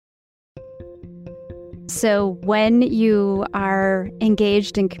So when you are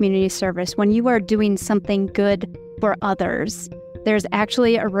engaged in community service, when you are doing something good for others, there's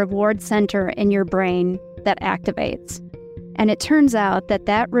actually a reward center in your brain that activates. And it turns out that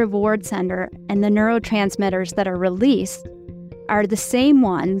that reward center and the neurotransmitters that are released are the same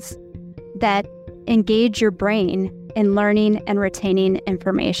ones that engage your brain in learning and retaining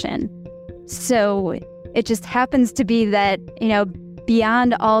information. So it just happens to be that,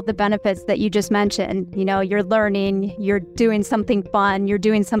 beyond all the benefits that you just mentioned, you're learning, you're doing something fun, you're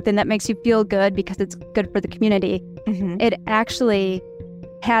doing something that makes you feel good because it's good for the community. Mm-hmm. It actually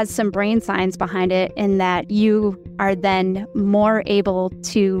has some brain science behind it in that you are then more able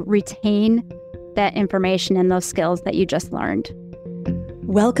to retain that information and those skills that you just learned.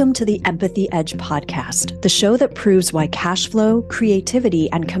 Welcome to the Empathy Edge podcast, the show that proves why cash flow, creativity,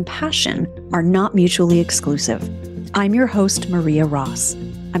 and compassion are not mutually exclusive. I'm your host, Maria Ross.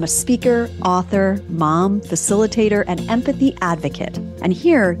 I'm a speaker, author, mom, facilitator, and empathy advocate. And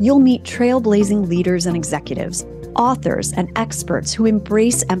here you'll meet trailblazing leaders and executives, authors and experts who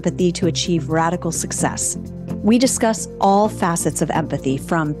embrace empathy to achieve radical success. We discuss all facets of empathy,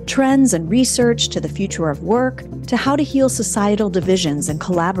 from trends and research to the future of work, to how to heal societal divisions and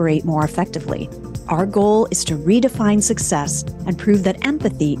collaborate more effectively. Our goal is to redefine success and prove that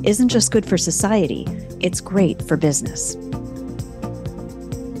empathy isn't just good for society, it's great for business.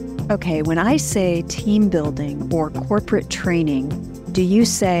 Okay, when I say team building or corporate training, do you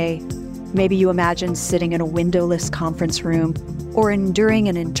say, maybe you imagine sitting in a windowless conference room or enduring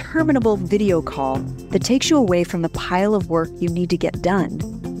an interminable video call that takes you away from the pile of work you need to get done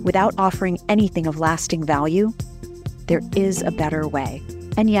without offering anything of lasting value? There is a better way.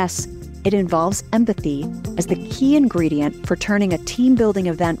 And yes, it involves empathy as the key ingredient for turning a team-building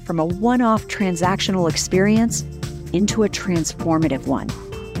event from a one-off transactional experience into a transformative one.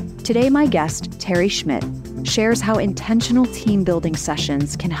 Today, my guest, Teri Schmidt, shares how intentional team-building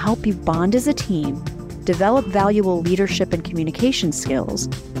sessions can help you bond as a team, develop valuable leadership and communication skills,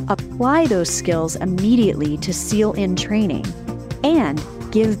 apply those skills immediately to seal in training, and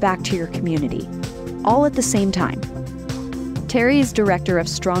give back to your community, all at the same time. Teri is director of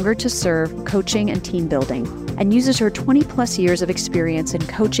Stronger to Serve coaching and team building and uses her 20-plus years of experience in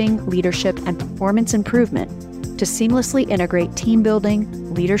coaching, leadership, and performance improvement to seamlessly integrate team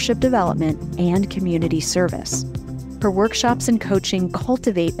building, leadership development, and community service. Her workshops and coaching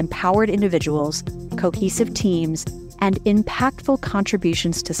cultivate empowered individuals, cohesive teams, and impactful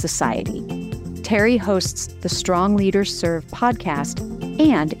contributions to society. Teri hosts the Strong Leaders Serve podcast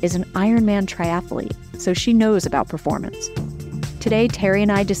and is an Ironman triathlete, so she knows about performance. Today, Teri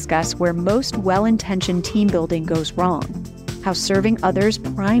and I discuss where most well-intentioned team building goes wrong, how serving others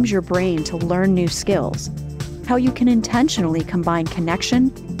primes your brain to learn new skills, how you can intentionally combine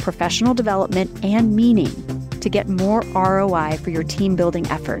connection, professional development, and meaning to get more ROI for your team building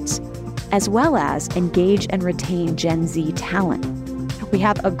efforts, as well as engage and retain Gen Z talent. We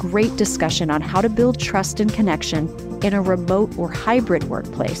have a great discussion on how to build trust and connection in a remote or hybrid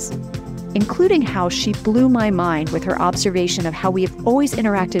workplace, including how she blew my mind with her observation of how we have always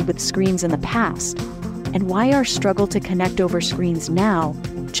interacted with screens in the past, and why our struggle to connect over screens now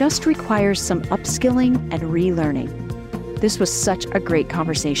just requires some upskilling and relearning. This was such a great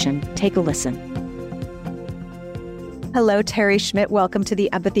conversation. Take a listen. Hello, Teri Schmidt. Welcome to the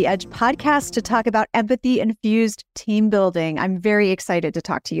Empathy Edge podcast to talk about empathy-infused team building. I'm very excited to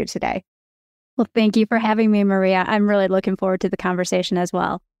talk to you today. Well, thank you for having me, Maria. I'm really looking forward to the conversation as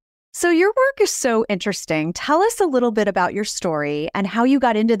well. So your work is so interesting. Tell us a little bit about your story and how you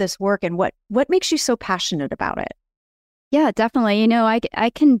got into this work and what makes you so passionate about it. Yeah, definitely. I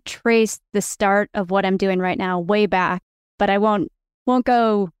can trace the start of what I'm doing right now way back, but I won't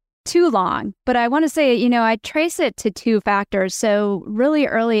go too long. But I want to say, I trace it to two factors. So really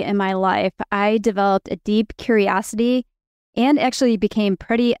early in my life, I developed a deep curiosity and actually became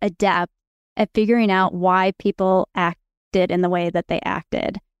pretty adept at figuring out why people acted in the way that they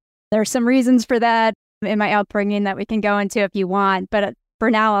acted. There are some reasons for that in my upbringing that we can go into if you want, but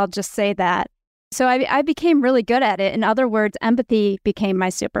for now, I'll just say that. So I became really good at it. In other words, empathy became my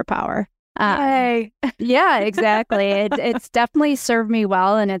superpower. Yay. Yeah, exactly. It's definitely served me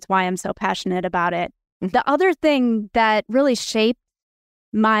well, and it's why I'm so passionate about it. The other thing that really shaped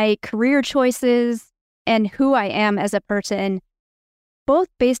my career choices and who I am as a person, both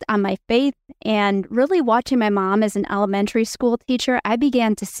based on my faith and really watching my mom as an elementary school teacher, I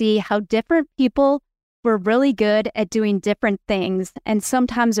began to see how different people were really good at doing different things, and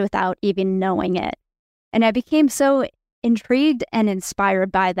sometimes without even knowing it. And I became so intrigued and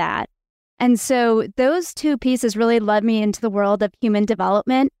inspired by that. And so those two pieces really led me into the world of human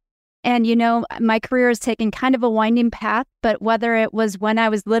development And, you know, my career has taken kind of a winding path, but whether it was when I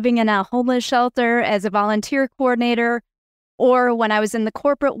was living in a homeless shelter as a volunteer coordinator, or when I was in the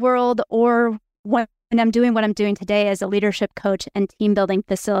corporate world, or when I'm doing what I'm doing today as a leadership coach and team building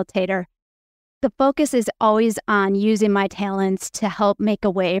facilitator, the focus is always on using my talents to help make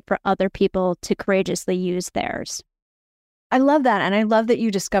a way for other people to courageously use theirs. I love that. And I love that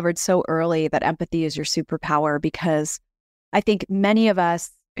you discovered so early that empathy is your superpower, because I think many of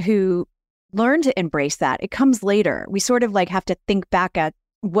us who learn to embrace that, it comes later. We sort of like have to think back at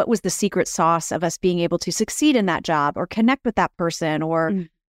what was the secret sauce of us being able to succeed in that job or connect with that person or,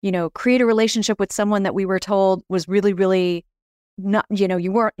 you know, create a relationship with someone that we were told was really, really not, you know,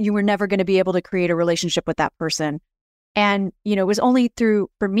 you were never going to be able to create a relationship with that person. And, you know, it was only through,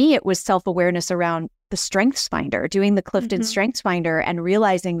 for me, it was self-awareness around the Strengths Finder, doing the Clifton Strengths Finder and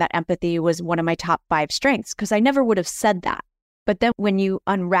realizing that empathy was one of my top 5 strengths, because I never would have said that. But then when you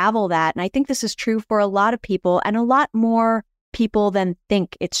unravel that, and I think this is true for a lot of people and a lot more people than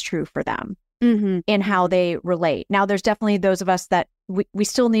think it's true for them in how they relate. Now, there's definitely those of us that we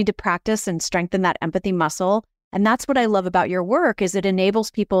still need to practice and strengthen that empathy muscle. And that's what I love about your work, is it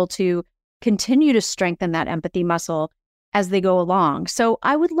enables people to continue to strengthen that empathy muscle as they go along. So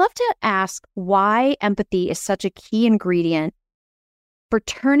I would love to ask why empathy is such a key ingredient for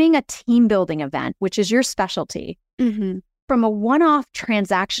turning a team building event, which is your specialty, from a one-off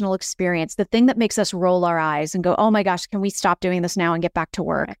transactional experience, the thing that makes us roll our eyes and go, oh my gosh, can we stop doing this now and get back to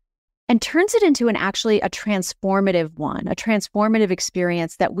work? And turns it into actually a transformative one, a transformative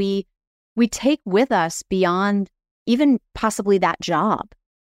experience that we take with us beyond even possibly that job.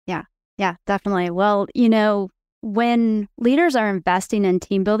 Yeah, definitely. Well, you know, when leaders are investing in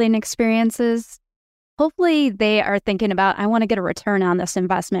team building experiences, hopefully they are thinking about, I want to get a return on this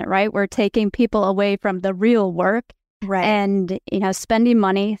investment, right? We're taking people away from the real work. Right. And, you know, spending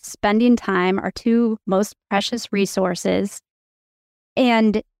money, spending time are 2 most precious resources.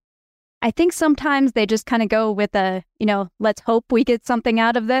 And I think sometimes they just kind of go with a, you know, let's hope we get something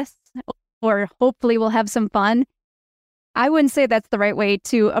out of this, or hopefully we'll have some fun. I wouldn't say that's the right way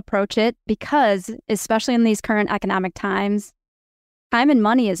to approach it, because especially in these current economic times, time and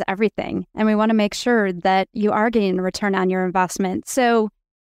money is everything. And we want to make sure that you are getting a return on your investment. So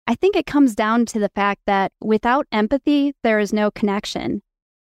I think it comes down to the fact that without empathy, there is no connection.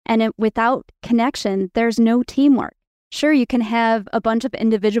 And without connection, there's no teamwork. Sure, you can have a bunch of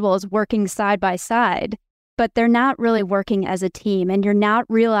individuals working side by side, but they're not really working as a team. And you're not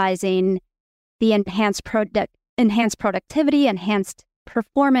realizing the enhanced productivity, enhanced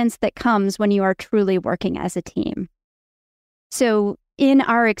performance that comes when you are truly working as a team. So in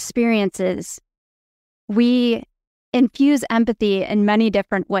our experiences, we infuse empathy in many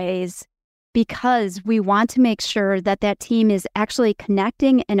different ways, because we want to make sure that that team is actually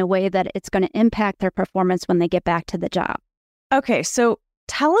connecting in a way that it's going to impact their performance when they get back to the job. Okay, so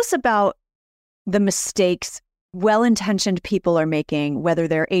tell us about the mistakes well-intentioned people are making, whether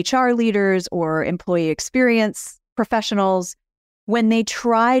they're HR leaders or employee experience professionals, when they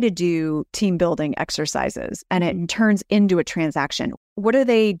try to do team building exercises and it turns into a transaction. What are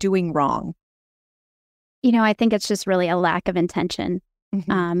they doing wrong? You know, I think it's just really a lack of intention.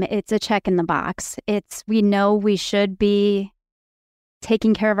 It's a check in the box. We know we should be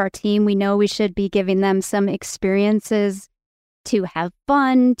taking care of our team. We know we should be giving them some experiences to have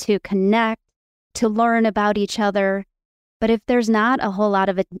fun, to connect, to learn about each other. But if there's not a whole lot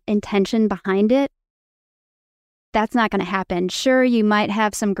of intention behind it, that's not going to happen. Sure, you might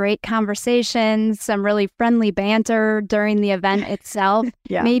have some great conversations, some really friendly banter during the event itself.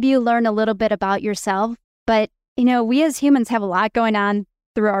 Maybe you learn a little bit about yourself. But, you know, we as humans have a lot going on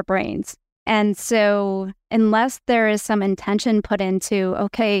through our brains. And so unless there is some intention put into,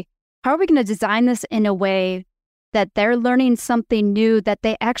 okay, how are we going to design this in a way that they're learning something new that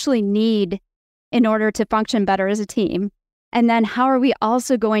they actually need in order to function better as a team? And then how are we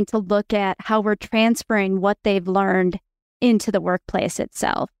also going to look at how we're transferring what they've learned into the workplace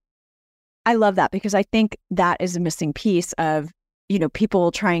itself? I love that, because I think that is a missing piece of, you know,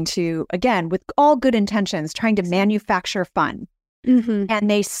 people trying to, again, with all good intentions, trying to manufacture fun. And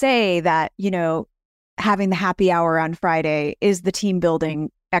they say that, you know, having the happy hour on Friday is the team building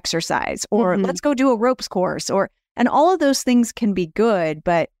exercise, or let's go do a ropes course, and all of those things can be good,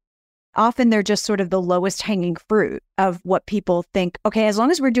 but often they're just sort of the lowest hanging fruit of what people think, okay, as long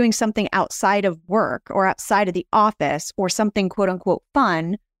as we're doing something outside of work or outside of the office or something quote unquote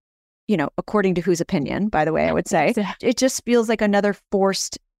fun, you know, according to whose opinion, by the way, I would say, it just feels like another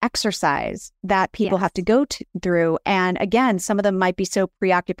forced exercise that people have to go through. And again, some of them might be so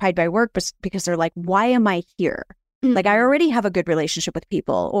preoccupied by work because they're like, why am I here? Like I already have a good relationship with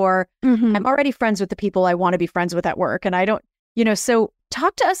people, or I'm already friends with the people I want to be friends with at work. And I don't, so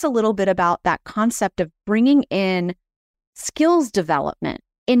talk to us a little bit about that concept of bringing in skills development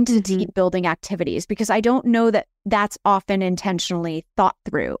into team building activities, because I don't know that that's often intentionally thought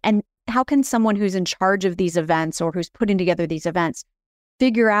through. And how can someone who's in charge of these events or who's putting together these events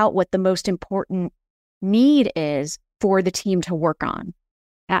figure out what the most important need is for the team to work on?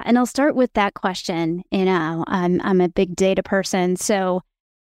 Yeah, and I'll start with that question. I'm a big data person. So,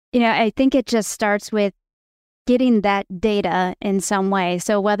 I think it just starts with getting that data in some way.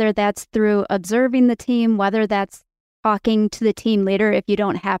 So whether that's through observing the team, whether that's talking to the team leader if you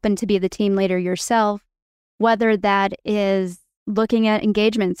don't happen to be the team leader yourself, whether that is looking at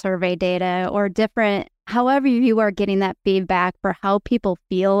engagement survey data or different, however you are getting that feedback for how people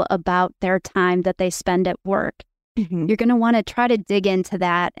feel about their time that they spend at work. You're going to want to try to dig into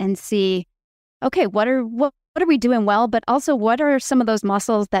that and see, okay, what are we doing well, but also what are some of those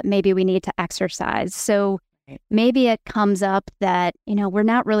muscles that maybe we need to exercise? So maybe it comes up that, we're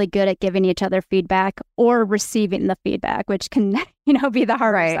not really good at giving each other feedback or receiving the feedback, which can, be the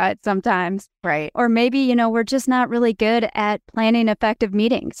harder side sometimes. Right. Or maybe, we're just not really good at planning effective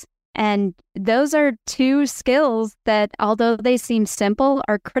meetings. And those are two skills that, although they seem simple,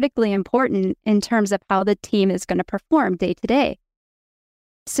 are critically important in terms of how the team is going to perform day to day.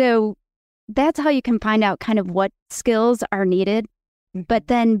 So that's how you can find out kind of what skills are needed. But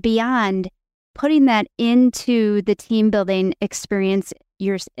then beyond, putting that into the team building experience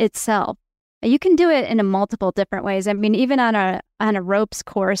itself. You can do it in multiple different ways. I mean, even on a ropes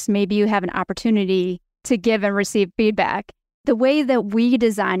course, maybe you have an opportunity to give and receive feedback. The way that we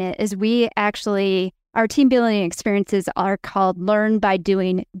design it is our team building experiences are called learn by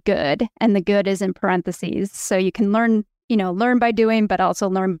doing good. And the good is in parentheses. So you can learn by doing, but also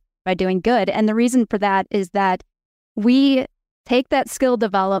learn by doing good. And the reason for that is that we take that skill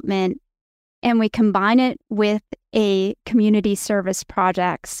development and we combine it with a community service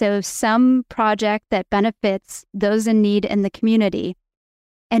project. So some project that benefits those in need in the community.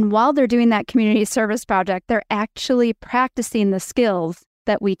 And while they're doing that community service project, they're actually practicing the skills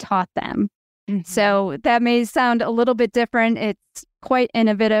that we taught them. So that may sound a little bit different. It's quite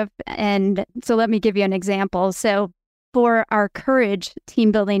innovative. And so let me give you an example. So for our Courage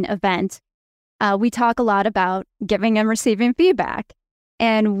team building event, we talk a lot about giving and receiving feedback.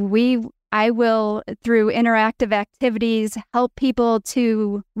 And I will, through interactive activities, help people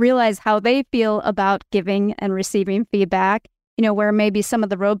to realize how they feel about giving and receiving feedback, where maybe some of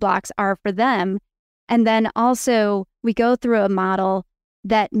the roadblocks are for them. And then also we go through a model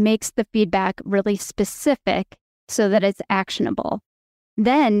that makes the feedback really specific so that it's actionable.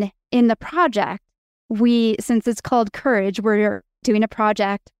 Then in the project, since it's called Courage, we're doing a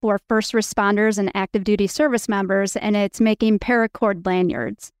project for first responders and active duty service members, and it's making paracord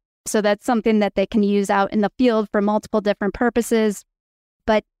lanyards. So that's something that they can use out in the field for multiple different purposes.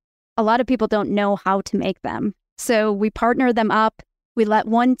 But a lot of people don't know how to make them. So we partner them up. We let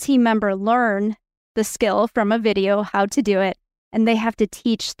one team member learn the skill from a video, how to do it, and they have to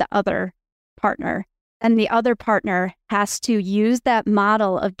teach the other partner. And the other partner has to use that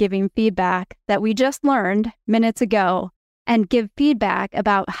model of giving feedback that we just learned minutes ago and give feedback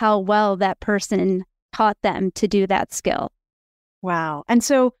about how well that person taught them to do that skill. Wow. And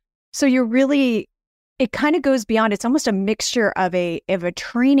so you're really, it kind of goes beyond, it's almost a mixture of a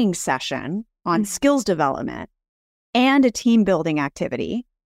training session on skills development and a team building activity,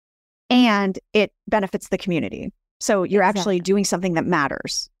 and it benefits the community. So you're actually doing something that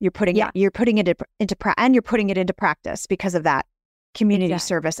matters. You're putting it into practice because of that community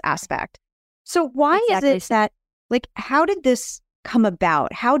service aspect. So why is it that, how did this come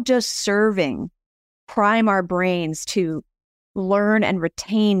about? How does serving prime our brains to learn and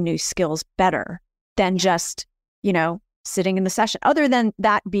retain new skills better than just, sitting in the session? Other than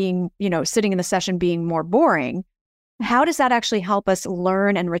that being, sitting in the session being more boring, how does that actually help us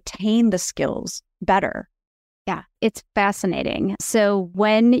learn and retain the skills better? Yeah, it's fascinating. So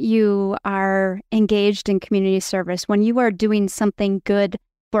when you are engaged in community service, when you are doing something good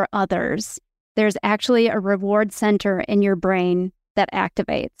for others, there's actually a reward center in your brain that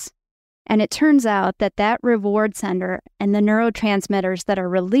activates. And it turns out that reward center and the neurotransmitters that are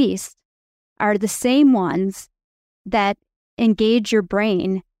released are the same ones that engage your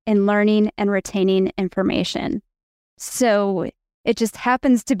brain in learning and retaining information. So it just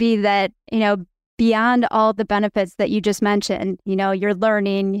happens to be that, beyond all the benefits that you just mentioned, you're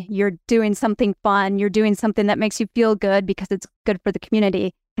learning, you're doing something fun, you're doing something that makes you feel good because it's good for the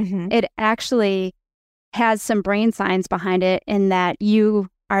community. It actually has some brain science behind it in that you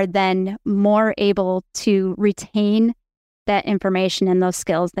are then more able to retain that information and those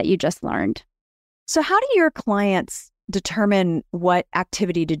skills that you just learned. So how do your clients determine what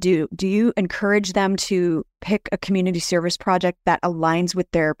activity to do? Do you encourage them to pick a community service project that aligns with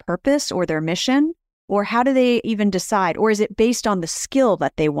their purpose or their mission? Or how do they even decide? Or is it based on the skill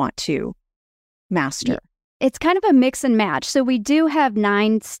that they want to master? It's kind of a mix and match. So we do have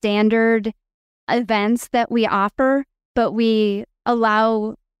 9 standard events that we offer, but we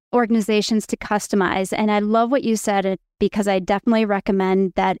allow organizations to customize. And I love what you said, because I definitely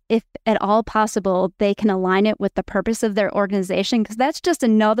recommend that if at all possible, they can align it with the purpose of their organization, because that's just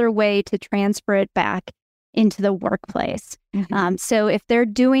another way to transfer it back into the workplace. So if they're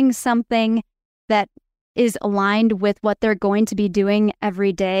doing something that is aligned with what they're going to be doing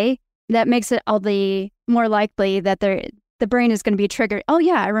every day, that makes it all the more likely that the brain is going to be triggered. Oh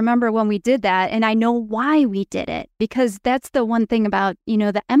yeah, I remember when we did that, and I know why we did it. Because that's the one thing about,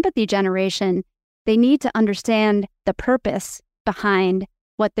 the empathy generation. They need to understand the purpose behind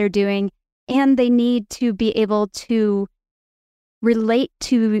what they're doing, and they need to be able to relate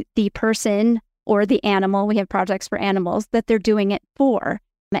to the person or the animal. We have projects for animals that they're doing it for.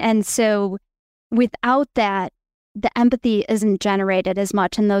 And so without that, the empathy isn't generated as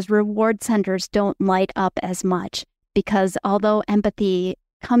much, and those reward centers don't light up as much, because although empathy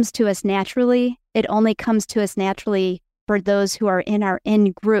comes to us naturally, it only comes to us naturally for those who are in our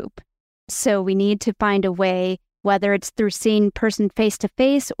in-group. So we need to find a way, whether it's through seeing person face to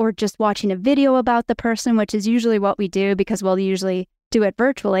face or just watching a video about the person, which is usually what we do because we'll usually do it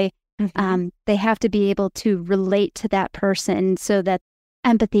virtually. They have to be able to relate to that person so that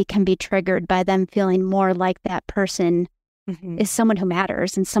empathy can be triggered by them feeling more like that person is someone who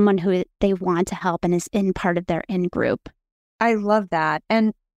matters and someone who they want to help and is in part of their in-group. I love that.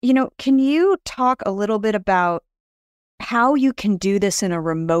 And, can you talk a little bit about how you can do this in a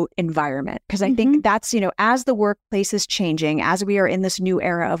remote environment? Because I think that's, as the workplace is changing, as we are in this new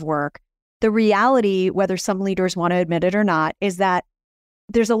era of work, the reality, whether some leaders want to admit it or not, is that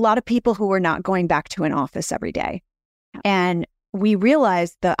there's a lot of people who are not going back to an office every day. And we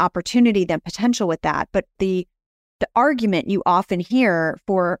realize the opportunity, the potential with that. But the argument you often hear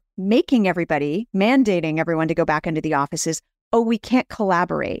for mandating everyone to go back into the office is, oh, we can't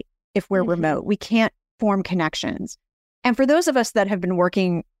collaborate if we're remote. We can't form connections. And for those of us that have been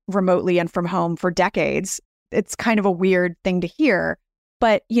working remotely and from home for decades, it's kind of a weird thing to hear.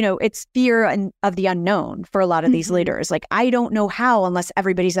 But, it's fear of the unknown for a lot of these leaders. Like, I don't know how unless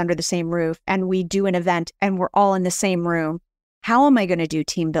everybody's under the same roof and we do an event and we're all in the same room. How am I going to do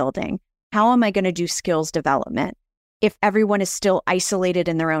team building? How am I going to do skills development if everyone is still isolated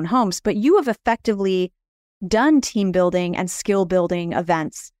in their own homes? But you have effectively done team building and skill building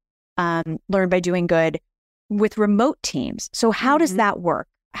events, Learn by Doing Good, with remote teams. So how does that work?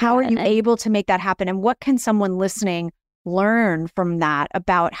 How are you able to make that happen? And what can someone listening learn from that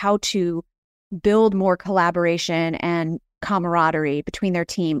about how to build more collaboration and camaraderie between their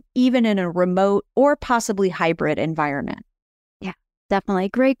team, even in a remote or possibly hybrid environment? Definitely.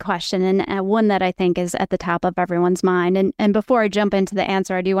 Great question. And one that I think is at the top of everyone's mind. And before I jump into the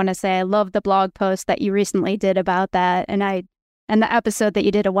answer, I do want to say I love the blog post that you recently did about that. And the episode that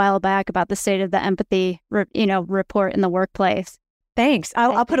you did a while back about the state of the empathy, report in the workplace. Thanks.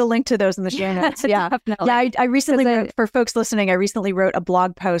 I'll put a link to those in the show notes. Yeah. Definitely. Yeah. I recently, for folks listening, I recently wrote a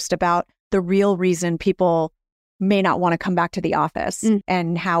blog post about the real reason people may not want to come back to the office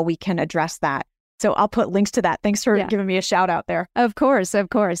and how we can address that. So I'll put links to that. Thanks for giving me a shout out there. Of course.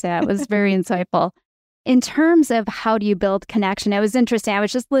 Yeah, it was very insightful. In terms of how do you build connection, it was interesting. I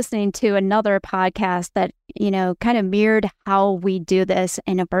was just listening to another podcast that, kind of mirrored how we do this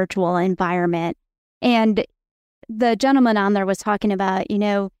in a virtual environment. And the gentleman on there was talking about,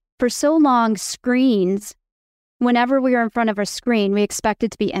 for so long screens, whenever we were in front of a screen, we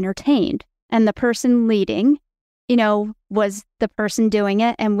expected to be entertained. And the person leading, was the person doing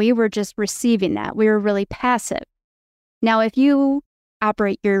it, and we were just receiving that. We were really passive. Now, if you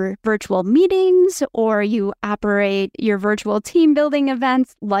operate your virtual meetings or you operate your virtual team building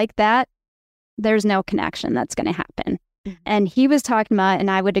events like that, there's no connection that's going to happen. And he was talking about, and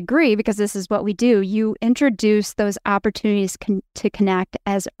I would agree because this is what we do, you introduce those opportunities to connect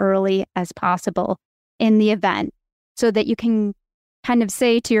as early as possible in the event so that you can kind of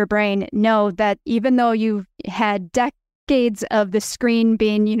say to your brain, no, that even though you've had decades of the screen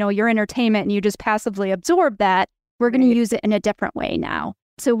being, your entertainment and you just passively absorb that, we're going to use it in a different way now.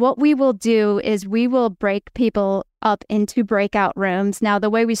 So what we will do is we will break people up into breakout rooms. Now,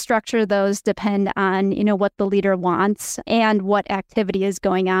 the way we structure those depend on, what the leader wants and what activity is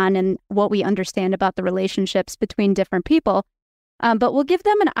going on and what we understand about the relationships between different people. But we'll give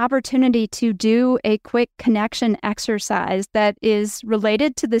them an opportunity to do a quick connection exercise that is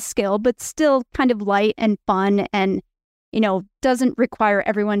related to the skill, but still kind of light and fun and, doesn't require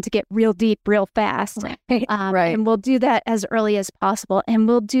everyone to get real deep real fast. Right. And we'll do that as early as possible. And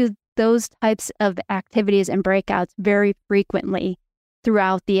we'll do those types of activities and breakouts very frequently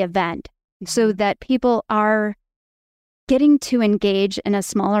throughout the event so that people are getting to engage in a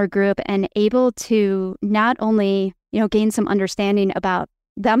smaller group and able to not only, gain some understanding about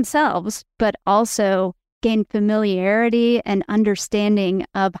themselves, but also gain familiarity and understanding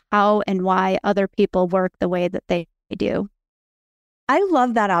of how and why other people work the way that they do. I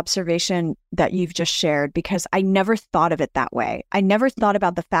love that observation that you've just shared because I never thought of it that way. I never thought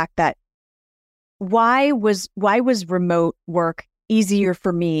about the fact that why was remote work easier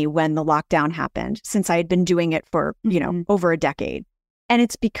for me when the lockdown happened, since I had been doing it for, over a decade. And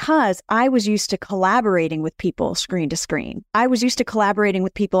it's because I was used to collaborating with people screen to screen. I was used to collaborating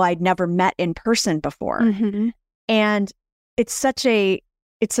with people I'd never met in person before. And it's such an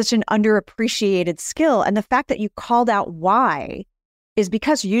underappreciated skill. And the fact that you called out why is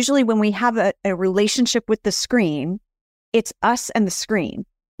because usually when we have a relationship with the screen, it's us and the screen.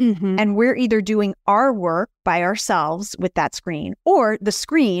 And we're either doing our work by ourselves with that screen, or the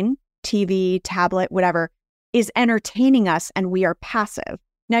screen, TV, tablet, whatever, is entertaining us and we are passive.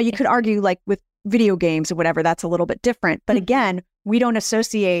 Now, you could argue like with video games or whatever, that's a little bit different. But again, we don't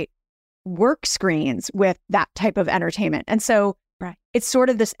associate work screens with that type of entertainment. And so it's sort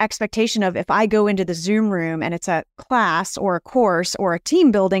of this expectation of if I go into the Zoom room and it's a class or a course or a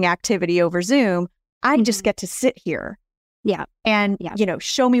team building activity over Zoom, I just get to sit here. And,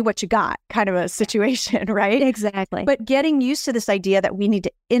 show me what you got kind of a situation, right? Exactly. But getting used to this idea that we need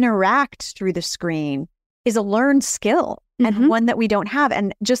to interact through the screen is a learned skill and one that we don't have.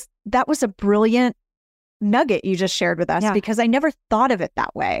 And just that was a brilliant nugget you just shared with us because I never thought of it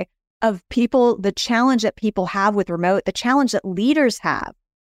that way. Of people, the challenge that people have with remote, the challenge that leaders have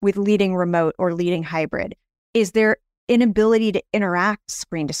with leading remote or leading hybrid is their inability to interact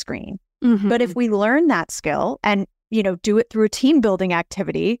screen to screen. But if we learn that skill and do it through a team building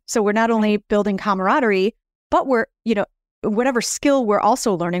activity. So we're not only building camaraderie, but we're, whatever skill we're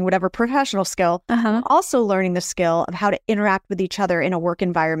also learning, whatever professional skill, also learning the skill of how to interact with each other in a work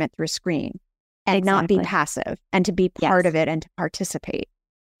environment through a screen and not be passive and to be part of it and to participate.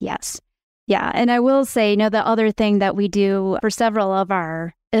 Yes. Yeah. And I will say, the other thing that we do for several of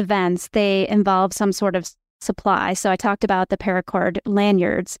our events, they involve some sort of supply. So I talked about the paracord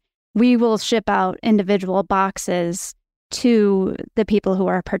lanyards. We will ship out individual boxes to the people who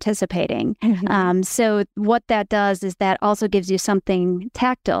are participating. So what that does is that also gives you something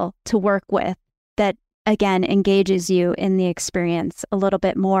tactile to work with that, again, engages you in the experience a little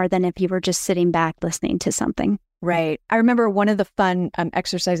bit more than if you were just sitting back listening to something. Right. I remember one of the fun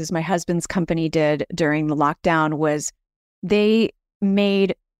exercises my husband's company did during the lockdown was they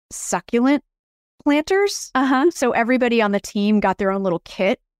made succulent planters. So everybody on the team got their own little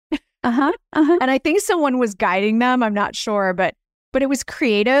kit. And I think someone was guiding them. I'm not sure, but it was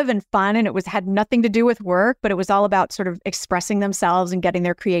creative and fun, and it had nothing to do with work, but it was all about sort of expressing themselves and getting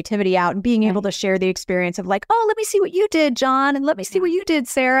their creativity out and being able to share the experience of like, oh, let me see what you did, John, and let me see what you did,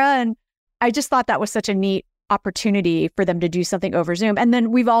 Sarah. And I just thought that was such a neat opportunity for them to do something over Zoom. And then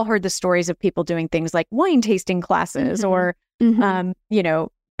we've all heard the stories of people doing things like wine tasting classes or,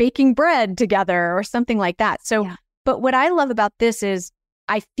 baking bread together or something like that. So, but what I love about this is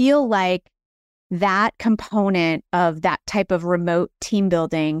I feel like that component of that type of remote team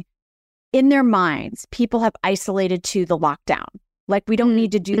building, in their minds, people have isolated to the lockdown. Like we don't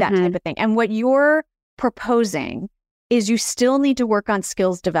need to do that type of thing. And what you're proposing is you still need to work on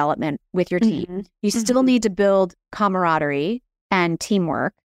skills development with your team. You still need to build camaraderie and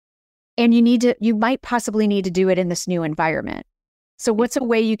teamwork. And you might possibly need to do it in this new environment. So what's a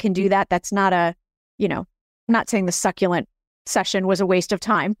way you can do that? That's not I'm not saying the succulent session was a waste of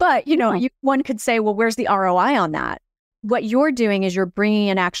time, but one could say, well, where's the ROI on that? What you're doing is you're bringing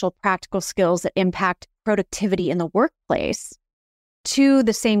in actual practical skills that impact productivity in the workplace to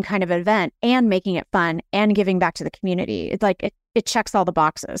the same kind of event and making it fun and giving back to the community. It's like it checks all the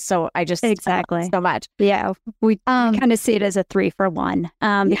boxes. So I just exactly so much. Yeah, we kind of see it as a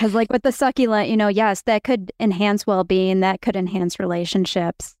 3-for-1 because like with the succulent, yes, that could enhance well-being, that could enhance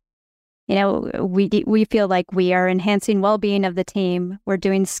relationships. We feel like we are enhancing well-being of the team. We're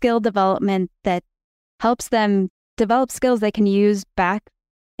doing skill development that helps them develop skills they can use back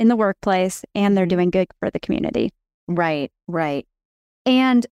in the workplace, and they're doing good for the community. Right.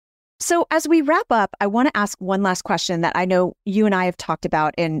 And so as we wrap up, I want to ask one last question that I know you and I have talked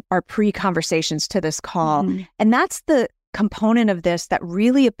about in our pre-conversations to this call. And that's the component of this that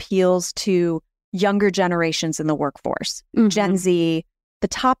really appeals to younger generations in the workforce, Gen Z, the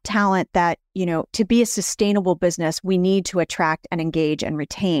top talent that, to be a sustainable business, we need to attract and engage and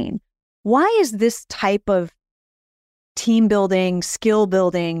retain. Why is this type of team building, skill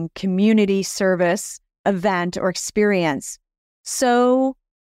building, community service event or experience so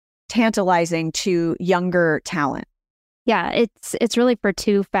tantalizing to younger talent? Yeah, it's really for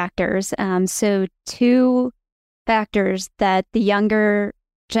two factors. So two factors that the younger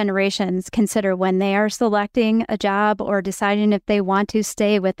generations consider when they are selecting a job or deciding if they want to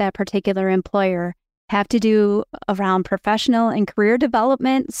stay with that particular employer have to do around professional and career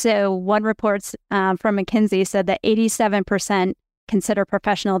development. So one reports from McKinsey said that 87% consider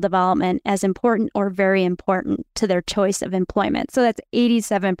professional development as important or very important to their choice of employment. So that's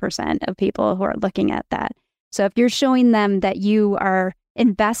 87% of people who are looking at that. So if you're showing them that you are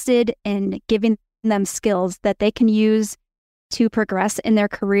invested in giving them skills that they can use to progress in their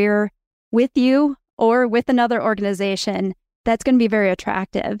career with you or with another organization, that's going to be very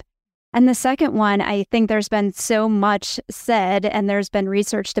attractive. And the second one, I think there's been so much said, and there's been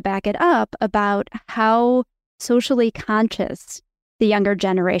research to back it up, about how socially conscious the younger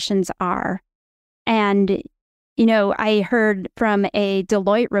generations are. And, I heard from a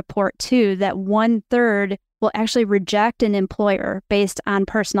Deloitte report too, that 1/3 will actually reject an employer based on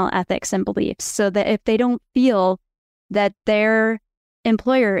personal ethics and beliefs. So that if they don't feel that their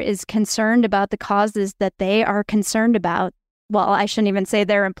employer is concerned about the causes that they are concerned about, well, I shouldn't even say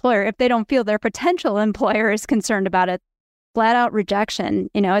their employer, if they don't feel their potential employer is concerned about it, flat out rejection.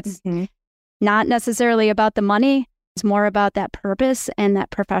 It's not necessarily about the money. It's more about that purpose and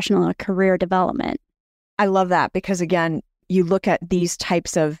that professional career development. I love that because, again, you look at these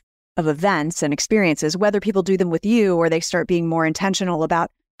types of events and experiences, whether people do them with you or they start being more intentional about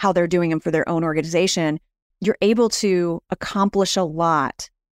how they're doing them for their own organization, you're able to accomplish a lot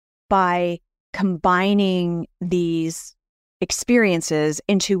by combining these experiences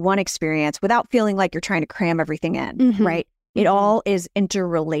into one experience without feeling like you're trying to cram everything in, right? It all is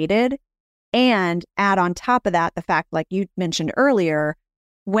interrelated. And add on top of that, the fact, like you mentioned earlier,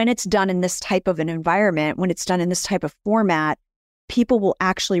 when it's done in this type of an environment, when it's done in this type of format, people will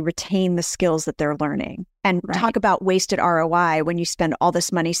actually retain the skills that they're learning. And talk about wasted ROI when you spend all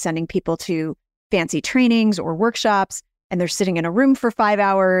this money sending people to fancy trainings or workshops, and they're sitting in a room for 5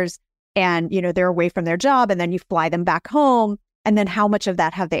 hours and, they're away from their job, and then you fly them back home. And then how much of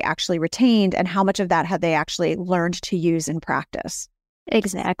that have they actually retained, and how much of that have they actually learned to use in practice?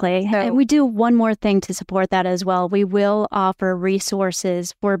 Exactly. And we do one more thing to support that as well. We will offer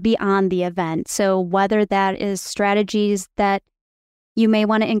resources for beyond the event. So whether that is strategies that you may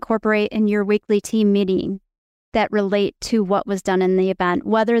want to incorporate in your weekly team meeting that relate to what was done in the event,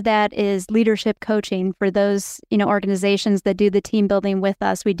 whether that is leadership coaching for those, organizations that do the team building with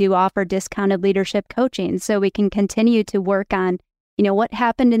us, we do offer discounted leadership coaching so we can continue to work on, what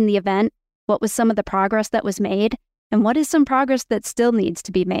happened in the event, what was some of the progress that was made, and what is some progress that still needs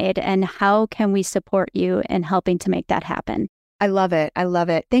to be made, and how can we support you in helping to make that happen? I love it. I love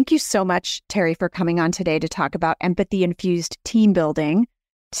it. Thank you so much, Teri, for coming on today to talk about empathy-infused team building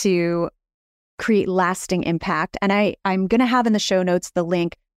to create lasting impact. And I'm going to have in the show notes the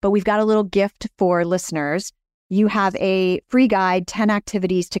link, but we've got a little gift for listeners. You have a free guide, 10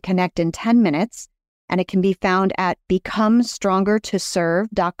 activities to connect in 10 minutes, and it can be found at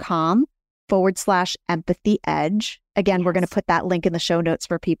becomestrongertoserve.com/empathy edge. Again, we're going to put that link in the show notes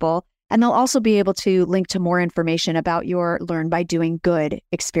for people. And they'll also be able to link to more information about your Learn by Doing Good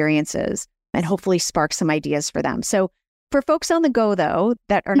experiences and hopefully spark some ideas for them. So for folks on the go, though,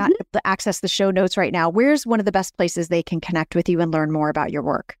 that are not able to access the show notes right now, where's one of the best places they can connect with you and learn more about your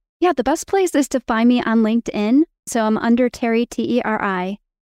work? Yeah, the best place is to find me on LinkedIn. So I'm under Teri, Teri,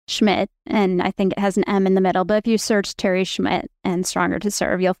 Schmidt, and I think it has an M in the middle. But if you search Teri Schmidt and Stronger to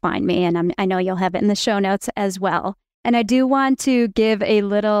Serve, you'll find me. And I know you'll have it in the show notes as well. And I do want to give a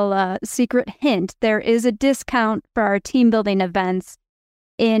little secret hint. There is a discount for our team building events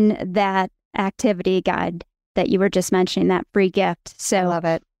in that activity guide that you were just mentioning, that free gift. So I love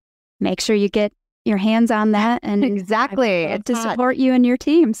it. Make sure you get your hands on that. And exactly. To support you and your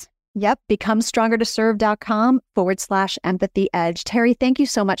teams. Yep. becomestrongertoserve.com/empathy edge. Teri, thank you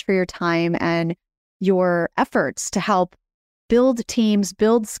so much for your time and your efforts to help build teams,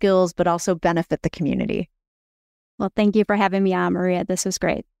 build skills, but also benefit the community. Well, thank you for having me on, Maria. This was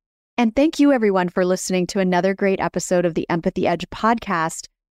great. And thank you, everyone, for listening to another great episode of the Empathy Edge podcast.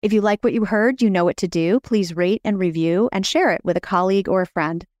 If you like what you heard, you know what to do. Please rate and review and share it with a colleague or a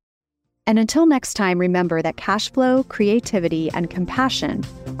friend. And until next time, remember that cash flow, creativity, and compassion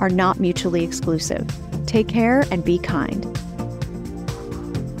are not mutually exclusive. Take care and be kind.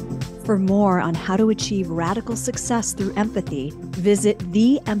 For more on how to achieve radical success through empathy, visit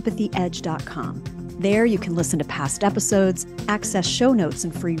theempathyedge.com. There you can listen to past episodes, access show notes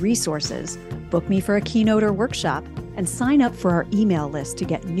and free resources, book me for a keynote or workshop, and sign up for our email list to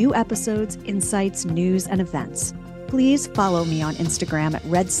get new episodes, insights, news, and events. Please follow me on Instagram at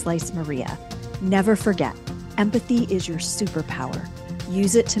RedSliceMaria. Never forget, empathy is your superpower.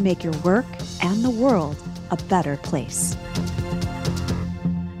 Use it to make your work and the world a better place.